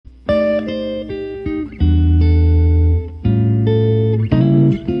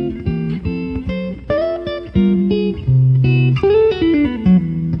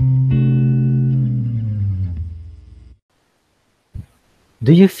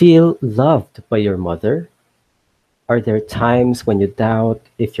Do you feel loved by your mother? Are there times when you doubt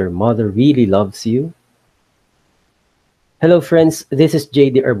if your mother really loves you? Hello, friends. This is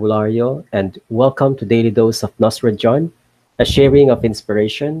JD Herbulario, and welcome to Daily Dose of Nosra John, a sharing of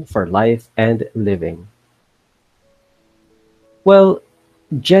inspiration for life and living. Well,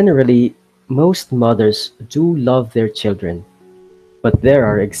 generally, most mothers do love their children, but there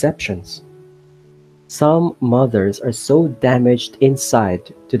are exceptions. Some mothers are so damaged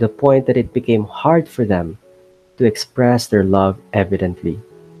inside to the point that it became hard for them to express their love evidently.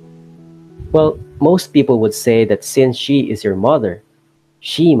 Well, most people would say that since she is your mother,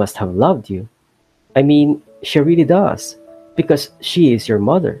 she must have loved you. I mean, she really does, because she is your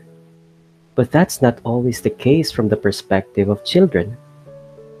mother. But that's not always the case from the perspective of children.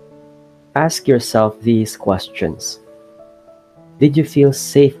 Ask yourself these questions. Did you feel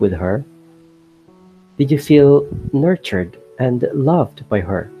safe with her? Did you feel nurtured and loved by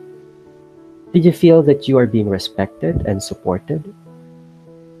her? Did you feel that you are being respected and supported?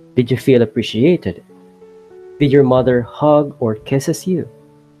 Did you feel appreciated? Did your mother hug or kisses you?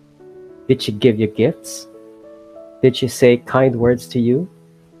 Did she give you gifts? Did she say kind words to you?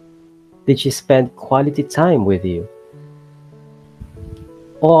 Did she spend quality time with you?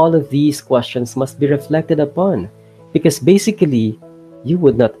 All of these questions must be reflected upon because basically, you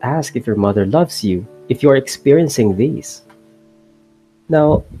would not ask if your mother loves you if you are experiencing these.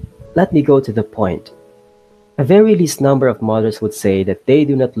 Now, let me go to the point. A very least number of mothers would say that they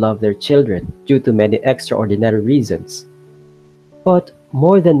do not love their children due to many extraordinary reasons. But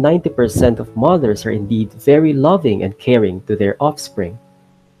more than 90% of mothers are indeed very loving and caring to their offspring.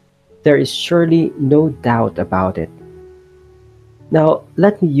 There is surely no doubt about it. Now,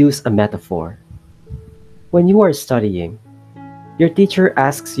 let me use a metaphor. When you are studying, your teacher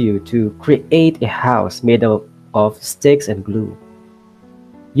asks you to create a house made of sticks and glue.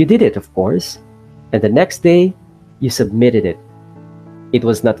 You did it, of course, and the next day, you submitted it. It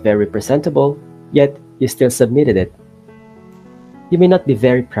was not very presentable, yet you still submitted it. You may not be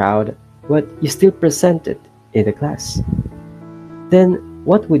very proud, but you still present it in the class. Then,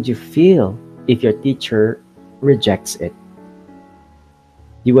 what would you feel if your teacher rejects it?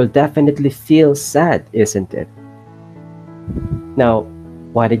 You will definitely feel sad, isn't it? Now,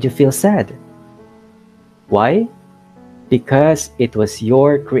 why did you feel sad? Why? Because it was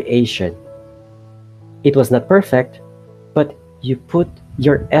your creation. It was not perfect, but you put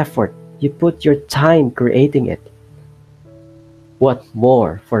your effort, you put your time creating it. What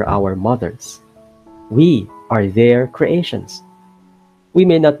more for our mothers? We are their creations. We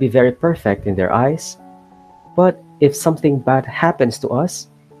may not be very perfect in their eyes, but if something bad happens to us,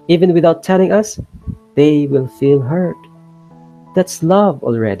 even without telling us, they will feel hurt. That's love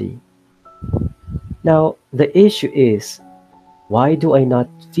already. Now, the issue is, why do I not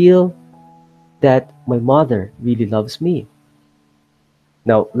feel that my mother really loves me?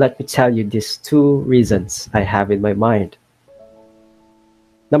 Now, let me tell you these two reasons I have in my mind.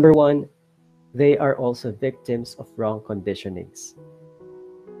 Number one, they are also victims of wrong conditionings.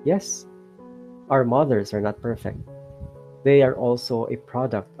 Yes, our mothers are not perfect. They are also a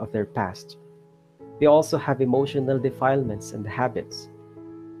product of their past. They also have emotional defilements and habits.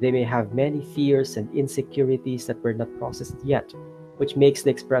 They may have many fears and insecurities that were not processed yet, which makes the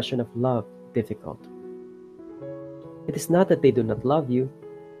expression of love difficult. It is not that they do not love you,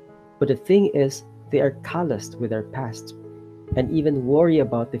 but the thing is, they are calloused with their past and even worry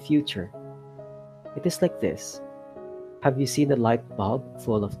about the future. It is like this. Have you seen a light bulb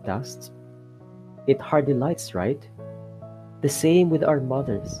full of dust? It hardly lights, right? The same with our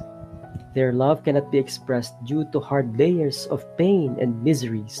mothers. Their love cannot be expressed due to hard layers of pain and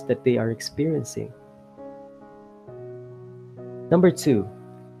miseries that they are experiencing. Number two,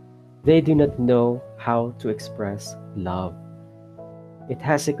 they do not know how to express love. It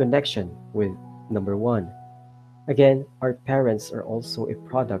has a connection with number one. Again, our parents are also a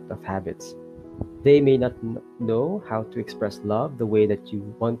product of habits. They may not know how to express love the way that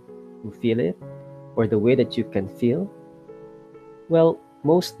you want to feel it or the way that you can feel. Well,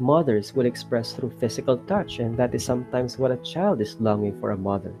 most mothers will express through physical touch, and that is sometimes what a child is longing for a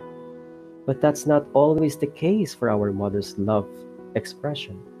mother. But that's not always the case for our mother's love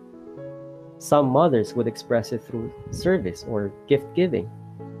expression. Some mothers would express it through service or gift giving.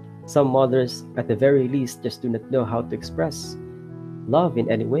 Some mothers, at the very least, just do not know how to express love in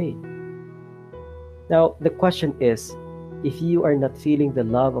any way. Now, the question is, if you are not feeling the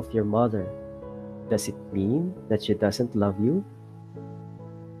love of your mother, does it mean that she doesn't love you?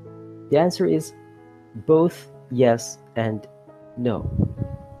 The answer is both yes and no.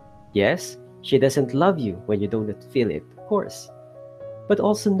 Yes, she doesn't love you when you don't feel it, of course. But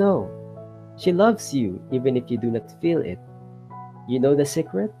also know, she loves you even if you do not feel it. You know the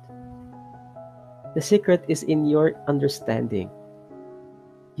secret? The secret is in your understanding.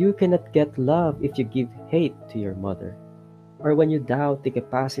 You cannot get love if you give hate to your mother, or when you doubt the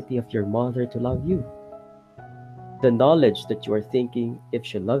capacity of your mother to love you. The knowledge that you are thinking if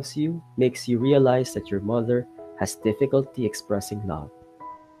she loves you makes you realize that your mother has difficulty expressing love.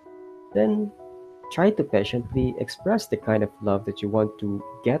 Then try to patiently express the kind of love that you want to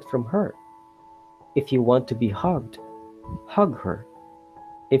get from her. If you want to be hugged, hug her.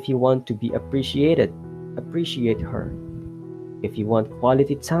 If you want to be appreciated, appreciate her. If you want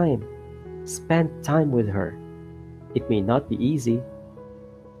quality time, spend time with her. It may not be easy.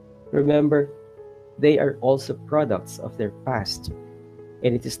 Remember, they are also products of their past,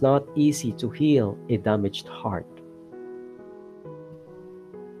 and it is not easy to heal a damaged heart.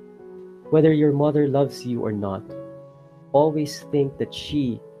 Whether your mother loves you or not, always think that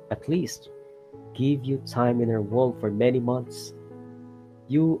she, at least, gave you time in her womb for many months.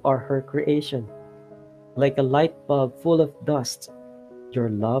 You are her creation. Like a light bulb full of dust, your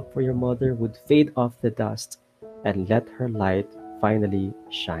love for your mother would fade off the dust and let her light finally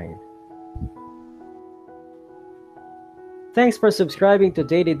shine. Thanks for subscribing to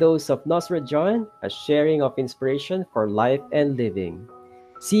Daily Dose of Nosra John, a sharing of inspiration for life and living.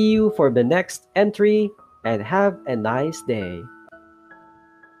 See you for the next entry and have a nice day.